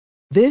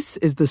This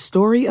is the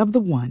story of the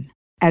one.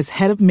 As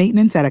head of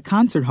maintenance at a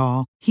concert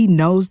hall, he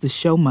knows the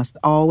show must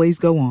always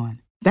go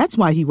on. That's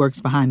why he works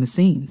behind the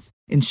scenes,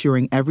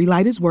 ensuring every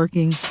light is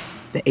working,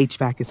 the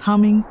HVAC is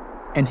humming,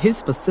 and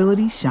his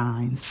facility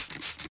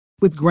shines.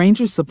 With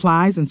Grainger's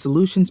supplies and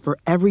solutions for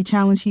every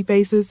challenge he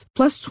faces,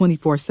 plus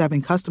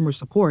 24/7 customer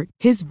support,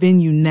 his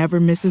venue never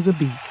misses a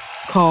beat.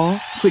 Call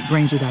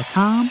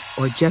quickgrainger.com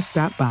or just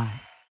stop by.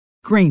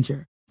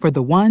 Grainger, for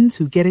the ones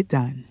who get it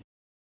done.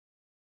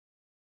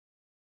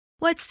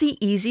 What's the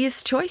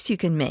easiest choice you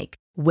can make?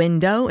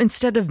 Window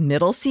instead of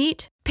middle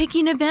seat?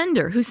 Picking a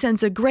vendor who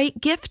sends a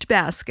great gift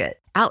basket?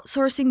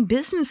 Outsourcing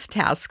business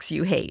tasks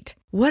you hate?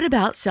 What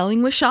about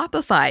selling with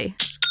Shopify?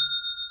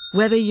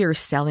 Whether you're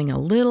selling a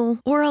little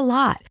or a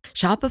lot,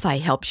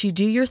 Shopify helps you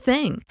do your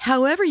thing,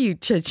 however you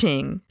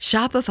cha-ching.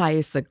 Shopify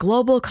is the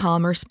global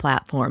commerce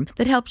platform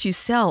that helps you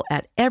sell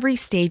at every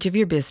stage of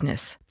your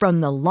business.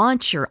 From the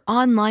launch your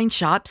online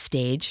shop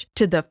stage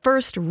to the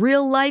first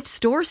real-life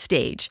store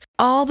stage,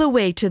 all the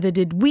way to the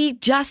did we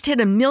just hit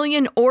a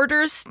million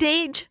orders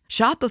stage.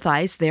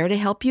 Shopify's there to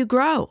help you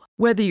grow.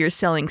 Whether you're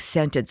selling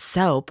scented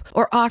soap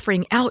or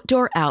offering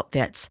outdoor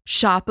outfits,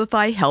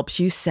 Shopify helps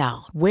you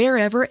sell.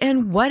 Wherever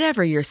and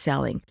whatever you're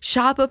selling,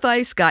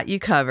 Shopify's got you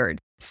covered.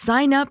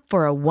 Sign up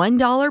for a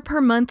 $1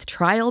 per month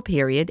trial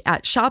period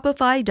at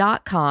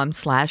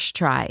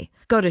shopify.com/try.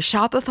 Go to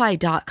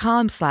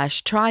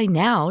shopify.com/try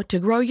now to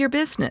grow your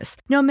business,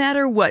 no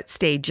matter what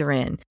stage you're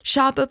in.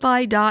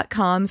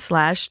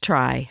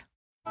 Shopify.com/try.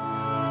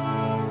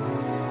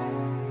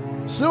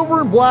 Silver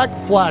and Black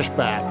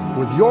Flashback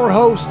with your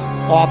host,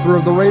 author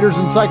of the Raiders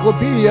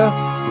Encyclopedia,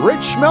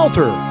 Rich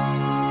Schmelter.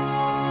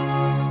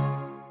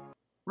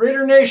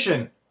 Raider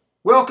Nation,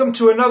 welcome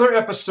to another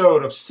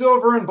episode of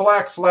Silver and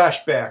Black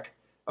Flashback,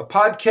 a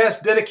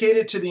podcast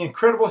dedicated to the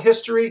incredible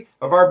history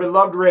of our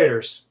beloved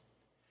Raiders.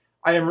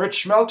 I am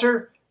Rich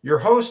Schmelter, your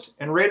host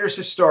and Raiders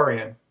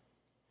historian.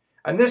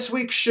 On this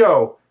week's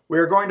show, we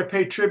are going to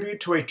pay tribute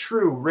to a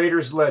true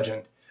Raiders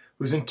legend,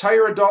 whose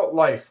entire adult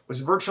life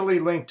was virtually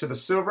linked to the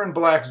Silver and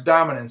Black's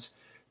dominance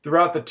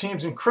throughout the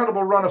team's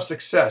incredible run of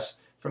success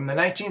from the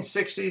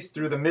 1960s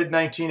through the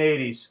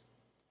mid-1980s.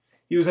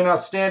 He was an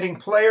outstanding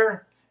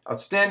player,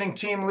 outstanding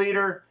team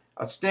leader,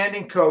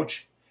 outstanding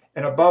coach,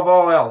 and above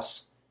all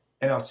else,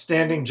 an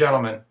outstanding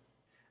gentleman.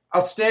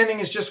 Outstanding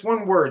is just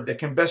one word that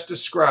can best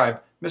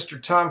describe Mr.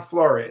 Tom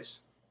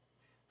Flores.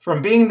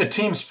 From being the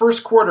team's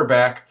first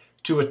quarterback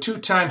to a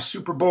two-time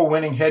Super Bowl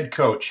winning head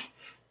coach,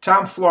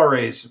 Tom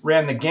Flores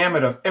ran the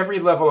gamut of every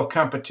level of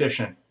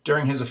competition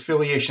during his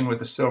affiliation with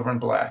the Silver and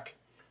Black.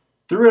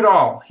 Through it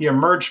all, he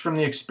emerged from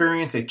the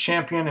experience a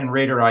champion and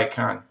Raider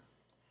icon.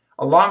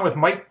 Along with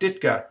Mike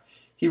Ditka,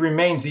 he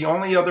remains the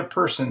only other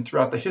person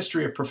throughout the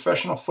history of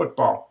professional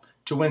football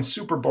to win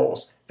Super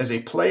Bowls as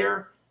a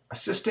player,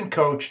 assistant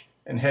coach,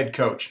 and head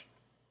coach.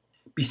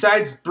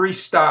 Besides brief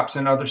stops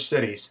in other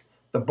cities,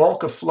 the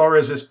bulk of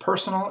Flores'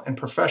 personal and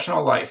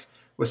professional life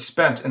was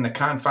spent in the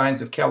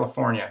confines of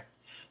California,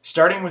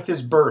 starting with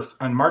his birth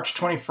on March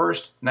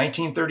 21st,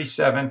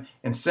 1937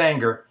 in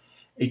Sanger,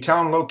 a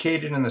town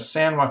located in the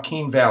San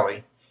Joaquin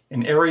Valley,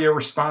 an area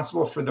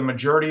responsible for the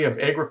majority of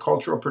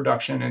agricultural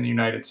production in the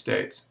United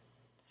States.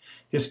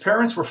 His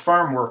parents were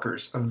farm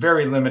workers of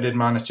very limited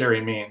monetary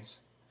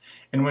means,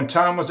 and when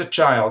Tom was a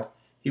child,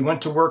 he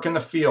went to work in the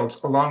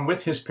fields along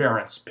with his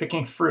parents,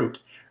 picking fruit,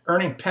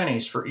 earning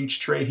pennies for each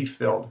tray he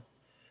filled.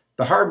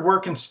 The hard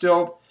work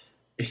instilled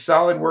a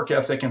solid work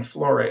ethic in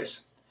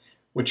Flores,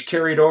 which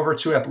carried over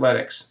to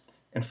athletics,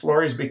 and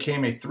Flores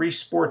became a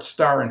three-sport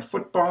star in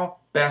football,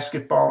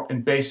 basketball,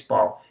 and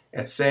baseball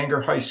at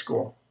Sanger High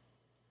School.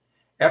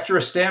 After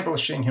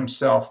establishing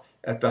himself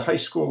at the high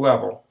school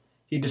level,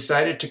 he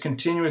decided to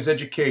continue his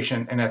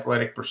education and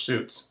athletic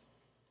pursuits.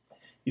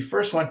 He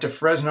first went to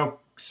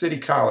Fresno City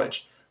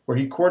College, where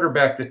he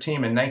quarterbacked the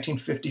team in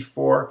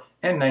 1954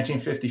 and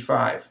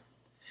 1955.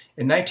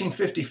 In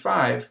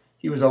 1955,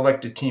 he was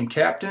elected team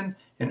captain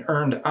and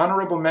earned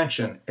honorable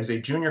mention as a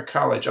junior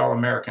college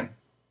All-American.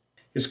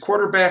 His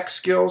quarterback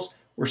skills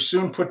were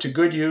soon put to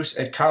good use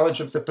at College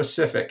of the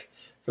Pacific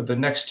for the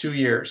next 2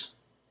 years.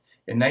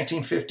 In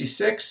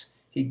 1956,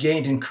 he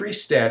gained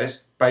increased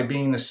status by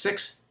being the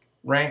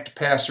 6th-ranked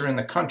passer in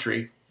the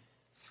country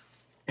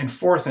and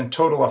 4th in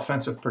total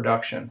offensive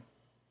production.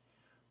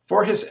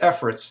 For his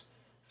efforts,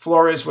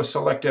 Flores was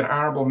selected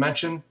honorable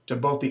mention to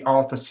both the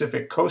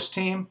All-Pacific Coast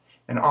team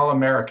and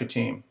All-America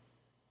team.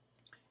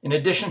 In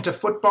addition to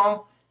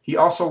football, he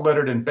also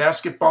lettered in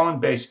basketball and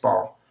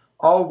baseball,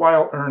 all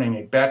while earning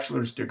a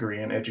bachelor's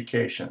degree in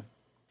education.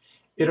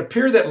 It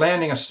appeared that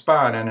landing a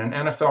spot on an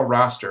NFL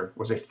roster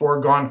was a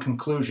foregone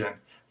conclusion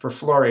for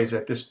Flores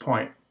at this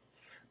point,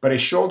 but a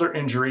shoulder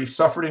injury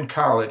suffered in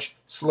college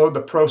slowed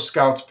the pro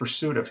scouts'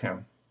 pursuit of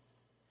him.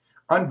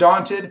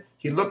 Undaunted,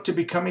 he looked to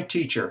become a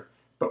teacher,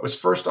 but was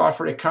first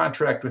offered a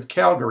contract with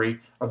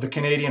Calgary of the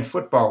Canadian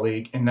Football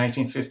League in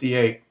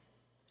 1958.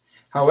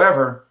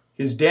 However,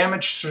 his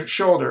damaged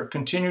shoulder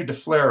continued to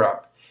flare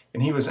up,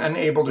 and he was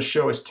unable to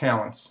show his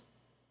talents.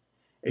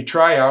 A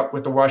tryout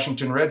with the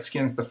Washington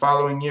Redskins the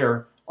following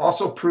year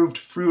also proved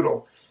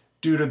futile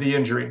due to the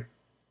injury.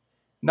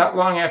 Not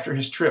long after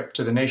his trip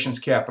to the nation's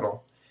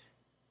capital,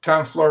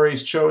 Tom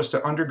Flores chose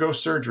to undergo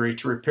surgery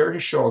to repair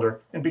his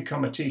shoulder and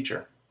become a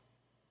teacher.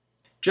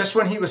 Just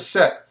when he was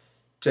set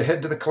to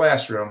head to the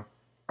classroom,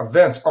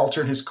 events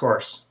altered his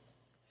course.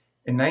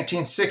 In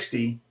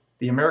 1960,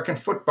 the American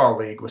Football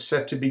League was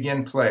set to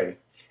begin play,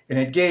 and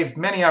it gave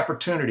many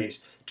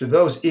opportunities to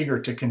those eager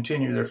to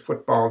continue their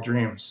football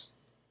dreams.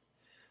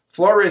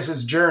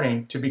 Flores'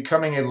 journey to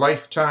becoming a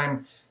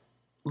lifetime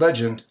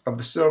legend of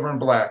the Silver and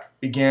Black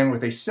began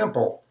with a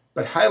simple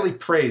but highly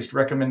praised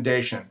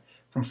recommendation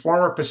from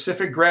former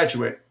Pacific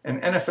graduate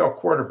and NFL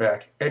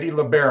quarterback Eddie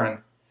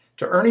LeBaron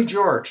to Ernie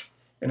George,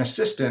 an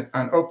assistant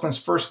on Oakland's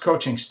first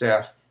coaching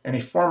staff and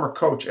a former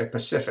coach at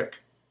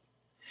Pacific.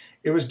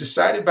 It was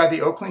decided by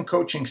the Oakland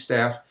coaching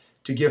staff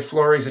to give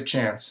Flores a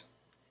chance.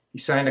 He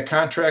signed a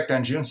contract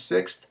on June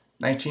 6,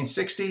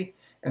 1960,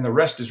 and the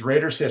rest is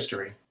Raiders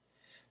history.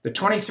 The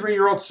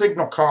 23-year-old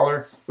signal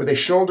caller with a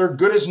shoulder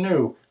good as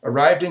new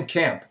arrived in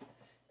camp,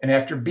 and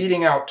after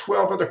beating out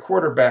 12 other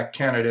quarterback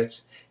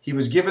candidates, he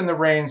was given the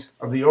reins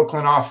of the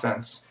Oakland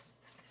offense.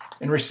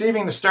 In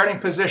receiving the starting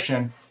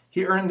position,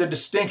 he earned the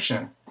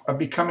distinction of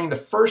becoming the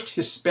first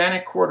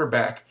Hispanic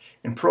quarterback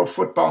in pro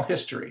football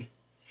history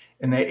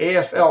and the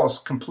AFL's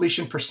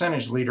completion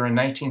percentage leader in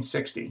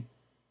 1960.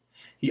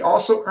 He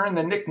also earned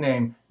the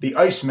nickname the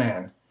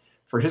Iceman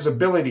for his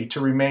ability to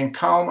remain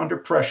calm under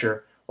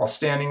pressure while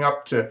standing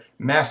up to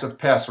massive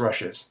pass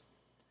rushes.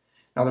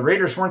 Now, the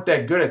Raiders weren't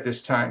that good at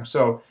this time,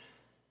 so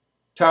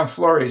Tom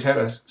Flores had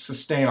to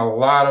sustain a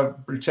lot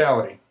of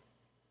brutality,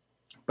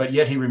 but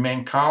yet he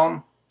remained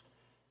calm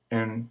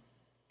and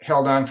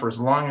held on for as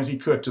long as he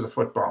could to the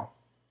football.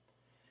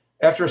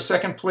 After a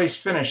second-place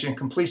finish in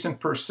completion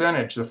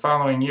percentage the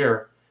following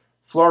year,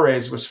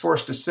 Flores was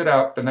forced to sit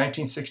out the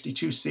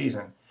 1962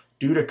 season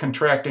due to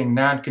contracting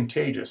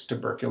non-contagious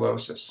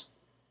tuberculosis.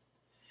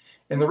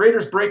 In the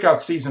Raiders' breakout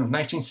season of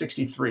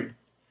 1963,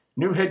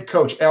 new head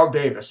coach Al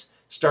Davis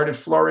started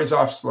Flores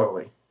off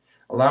slowly,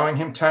 allowing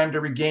him time to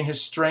regain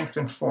his strength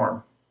and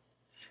form.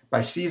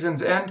 By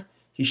season's end,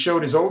 he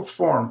showed his old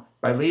form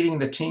by leading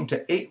the team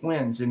to 8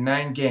 wins in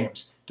 9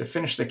 games to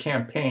finish the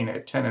campaign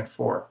at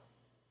 10-4.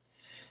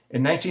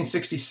 In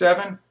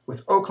 1967,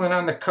 with Oakland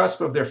on the cusp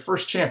of their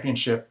first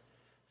championship,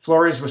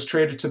 Flores was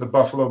traded to the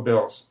Buffalo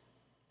Bills.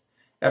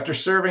 After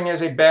serving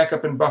as a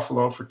backup in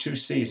Buffalo for 2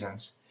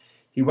 seasons,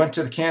 he went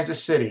to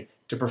Kansas City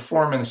to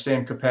perform in the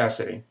same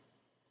capacity.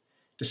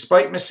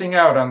 Despite missing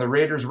out on the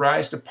Raiders'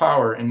 rise to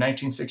power in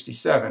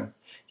 1967,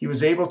 he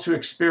was able to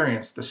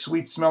experience the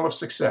sweet smell of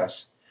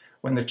success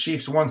when the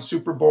Chiefs won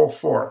Super Bowl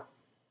IV.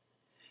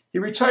 He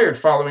retired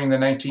following the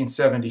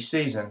 1970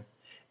 season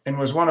and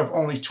was one of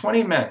only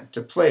 20 men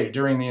to play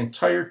during the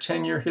entire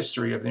 10-year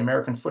history of the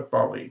American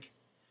Football League.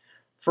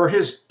 For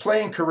his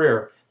playing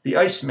career, the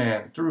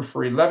Iceman threw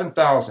for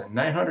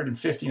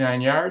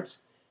 11,959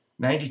 yards,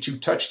 92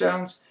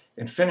 touchdowns,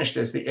 and finished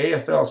as the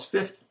AFL's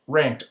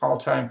 5th-ranked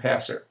all-time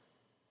passer.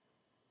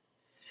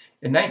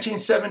 In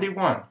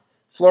 1971,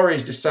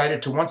 Flores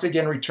decided to once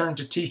again return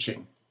to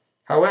teaching.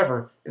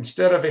 However,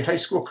 instead of a high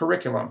school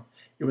curriculum,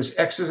 it was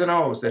X's and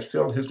O's that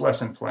filled his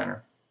lesson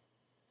planner.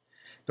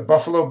 The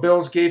Buffalo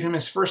Bills gave him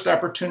his first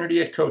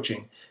opportunity at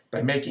coaching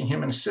by making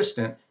him an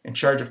assistant in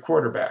charge of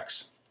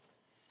quarterbacks.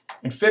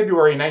 In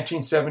February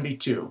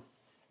 1972,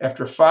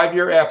 after a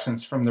 5-year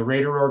absence from the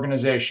Raider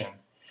organization,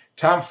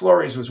 Tom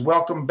Flores was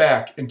welcomed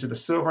back into the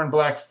Silver and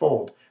Black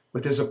fold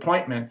with his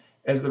appointment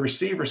as the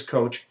receivers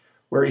coach,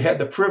 where he had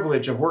the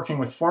privilege of working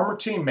with former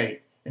teammate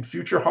and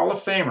future Hall of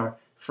Famer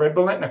Fred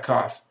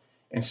Biletnikoff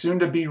and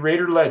soon-to-be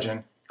Raider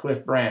legend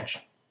Cliff Branch.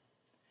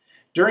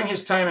 During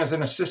his time as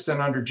an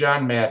assistant under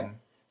John Madden,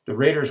 the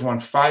Raiders won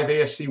 5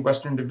 AFC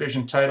Western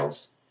Division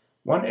titles,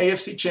 1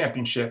 AFC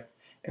championship,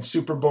 and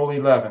Super Bowl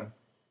XI.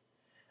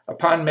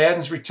 Upon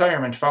Madden's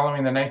retirement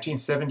following the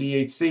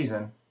 1978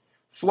 season,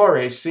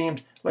 Flores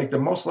seemed like the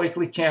most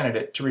likely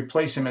candidate to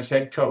replace him as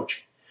head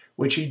coach,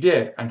 which he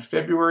did on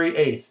February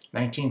 8,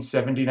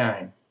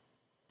 1979.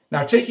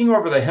 Now, taking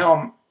over the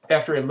helm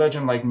after a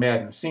legend like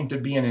Madden seemed to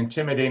be an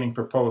intimidating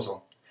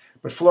proposal,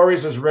 but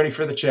Flores was ready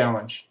for the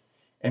challenge,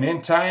 and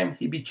in time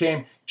he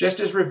became just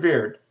as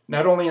revered,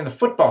 not only in the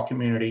football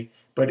community,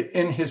 but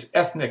in his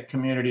ethnic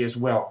community as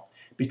well,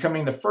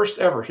 becoming the first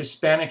ever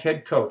Hispanic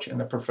head coach in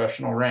the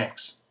professional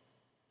ranks.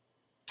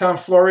 Tom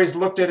Flores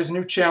looked at his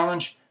new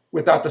challenge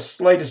without the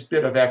slightest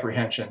bit of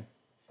apprehension.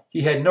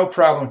 He had no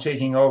problem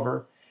taking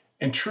over,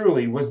 and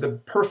truly was the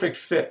perfect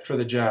fit for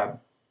the job.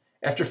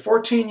 After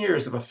 14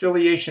 years of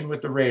affiliation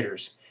with the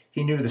Raiders,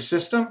 he knew the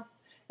system,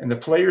 and the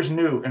players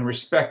knew and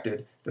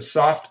respected the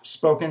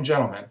soft-spoken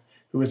gentleman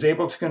who was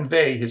able to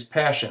convey his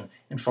passion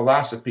and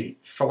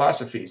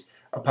philosophies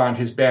upon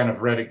his band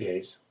of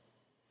renegades.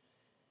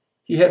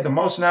 He had the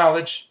most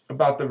knowledge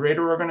about the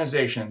Raider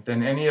organization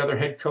than any other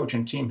head coach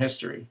in team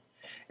history,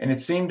 and it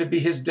seemed to be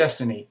his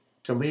destiny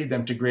to lead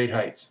them to great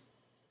heights.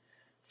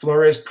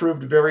 Flores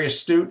proved very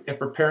astute at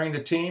preparing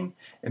the team,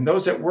 and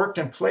those that worked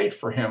and played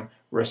for him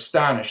were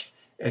astonished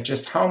at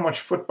just how much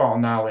football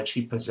knowledge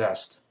he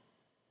possessed.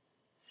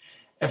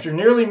 After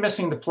nearly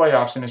missing the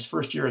playoffs in his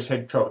first year as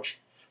head coach,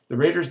 the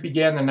Raiders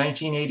began the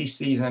 1980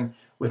 season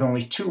with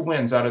only 2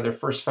 wins out of their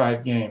first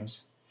 5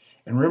 games,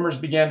 and rumors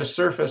began to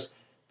surface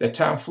that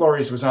Tom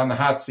Flores was on the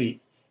hot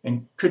seat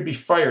and could be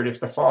fired if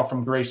the fall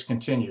from grace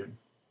continued.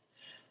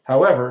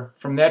 However,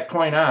 from that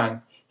point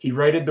on, he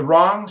righted the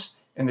wrongs,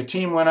 and the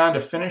team went on to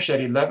finish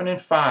at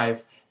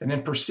 11-5 and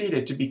then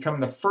proceeded to become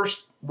the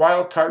first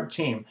wild card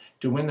team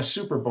to win the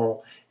Super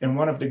Bowl in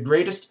one of the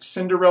greatest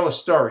Cinderella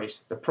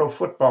stories the pro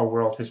football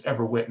world has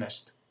ever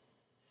witnessed.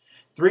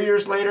 3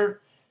 years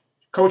later,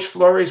 Coach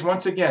Flores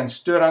once again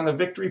stood on the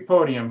victory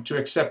podium to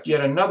accept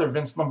yet another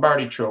Vince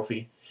Lombardi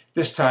trophy,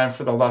 this time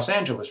for the Los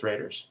Angeles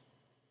Raiders.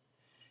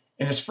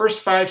 In his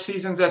first 5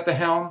 seasons at the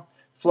helm,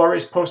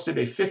 Flores posted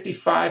a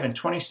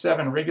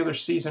 55-27 regular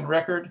season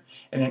record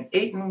and an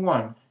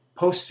 8-1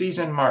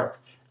 postseason mark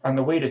on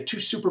the way to 2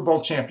 Super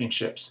Bowl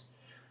championships,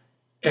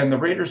 and the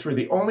Raiders were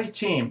the only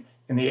team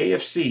in the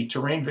AFC to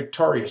reign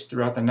victorious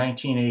throughout the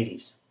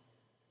 1980s.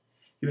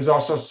 He was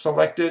also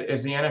selected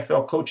as the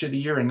NFL Coach of the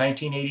Year in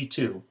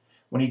 1982,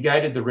 when he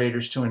guided the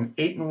Raiders to an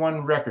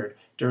 8-1 record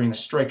during the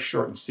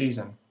strike-shortened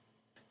season.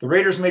 The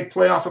Raiders made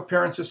playoff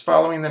appearances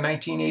following the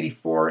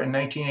 1984 and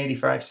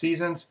 1985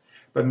 seasons,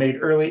 but made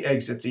early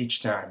exits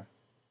each time.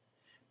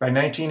 By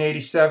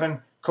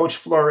 1987, Coach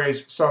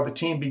Flores saw the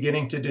team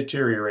beginning to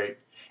deteriorate,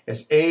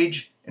 as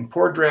age and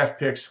poor draft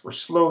picks were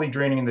slowly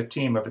draining the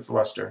team of its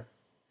luster.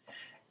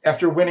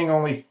 After winning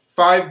only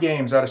 5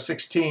 games out of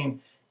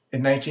 16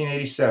 in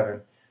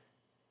 1987,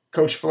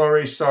 Coach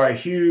Flores saw a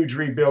huge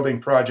rebuilding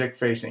project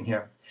facing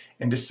him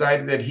and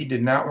decided that he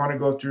did not want to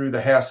go through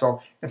the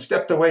hassle and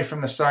stepped away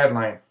from the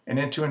sideline and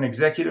into an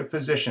executive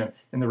position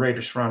in the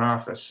Raiders front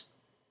office.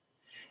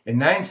 In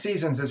 9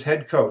 seasons as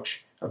head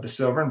coach of the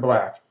Silver and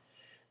Black,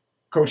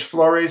 Coach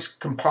Flores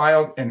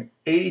compiled an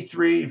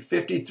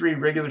 83-53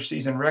 regular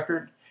season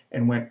record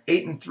and went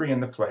 8-3 in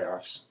the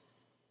playoffs.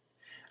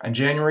 On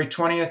January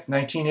 20th,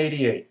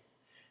 1988,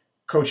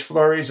 Coach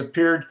Flores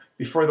appeared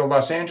before the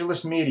Los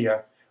Angeles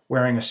media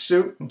wearing a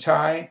suit and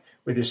tie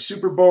with his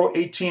Super Bowl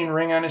 18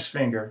 ring on his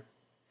finger.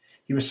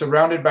 He was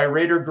surrounded by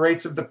Raider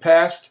greats of the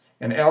past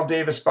and Al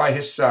Davis by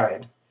his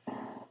side,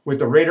 with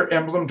the Raider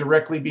emblem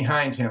directly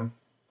behind him.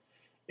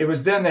 It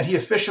was then that he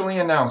officially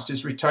announced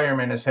his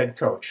retirement as head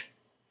coach.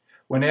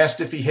 When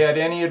asked if he had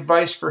any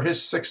advice for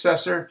his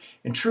successor,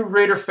 in true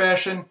Raider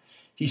fashion,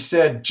 he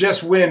said,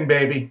 "Just win,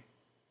 baby."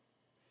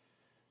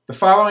 The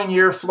following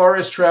year,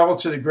 Flores traveled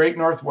to the Great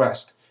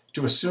Northwest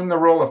to assume the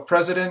role of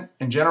president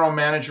and general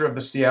manager of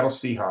the Seattle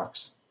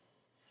Seahawks.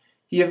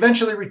 He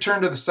eventually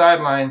returned to the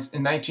sidelines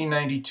in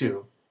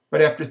 1992,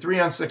 but after 3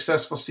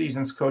 unsuccessful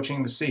seasons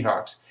coaching the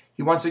Seahawks,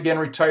 he once again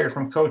retired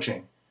from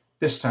coaching,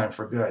 this time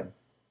for good.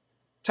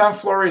 Tom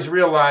Flores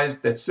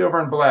realized that Silver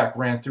and Black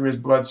ran through his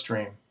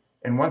bloodstream,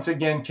 and once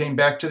again came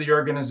back to the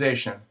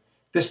organization,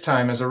 this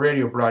time as a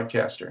radio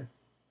broadcaster.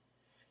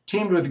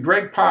 Teamed with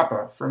Greg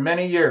Papa for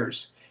many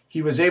years,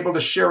 he was able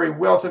to share a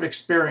wealth of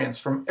experience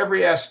from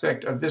every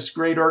aspect of this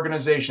great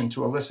organization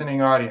to a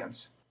listening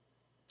audience.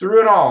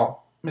 Through it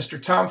all,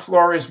 Mr. Tom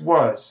Flores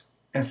was,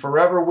 and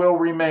forever will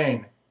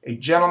remain, a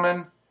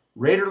gentleman,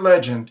 Raider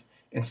legend,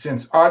 and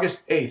since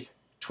August 8th,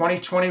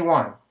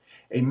 2021,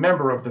 a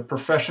member of the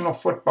Professional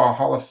Football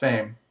Hall of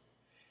Fame.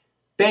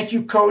 Thank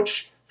you,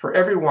 Coach, from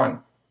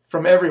everyone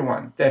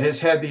that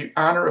has had the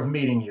honor of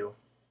meeting you.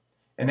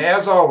 And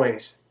as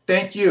always,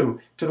 thank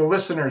you to the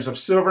listeners of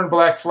Silver and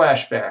Black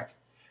Flashback.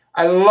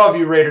 I love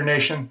you, Raider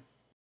Nation.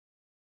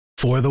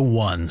 For the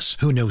ones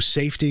who know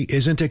safety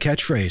isn't a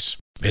catchphrase,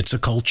 it's a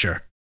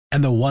culture.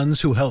 And the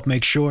ones who help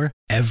make sure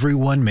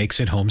everyone makes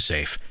it home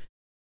safe.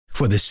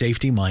 For the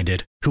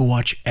safety-minded who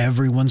watch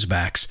everyone's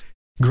backs,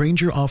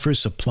 Grainger offers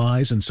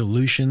supplies and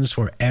solutions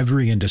for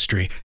every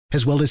industry,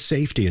 as well as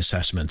safety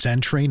assessments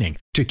and training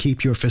to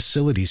keep your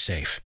facilities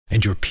safe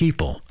and your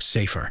people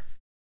safer.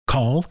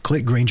 Call,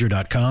 click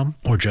Grainger.com,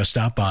 or just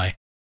stop by.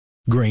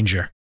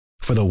 Grainger,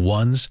 for the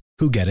ones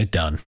who get it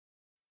done.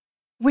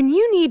 When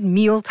you need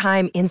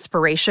mealtime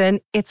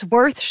inspiration, it's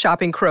worth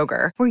shopping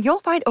Kroger, where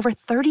you'll find over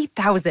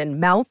 30,000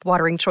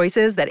 mouth-watering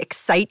choices that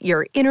excite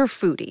your inner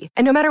foodie.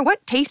 And no matter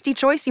what tasty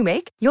choice you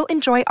make, you'll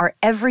enjoy our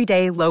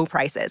everyday low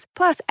prices,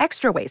 plus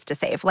extra ways to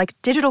save, like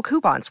digital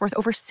coupons worth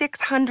over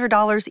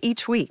 $600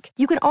 each week.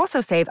 You can also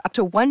save up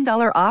to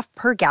 $1 off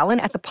per gallon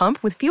at the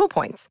pump with fuel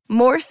points.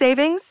 More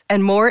savings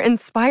and more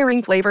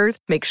inspiring flavors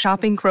make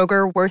shopping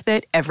Kroger worth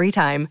it every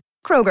time.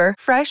 Kroger,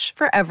 fresh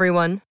for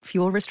everyone.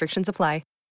 Fuel restrictions apply.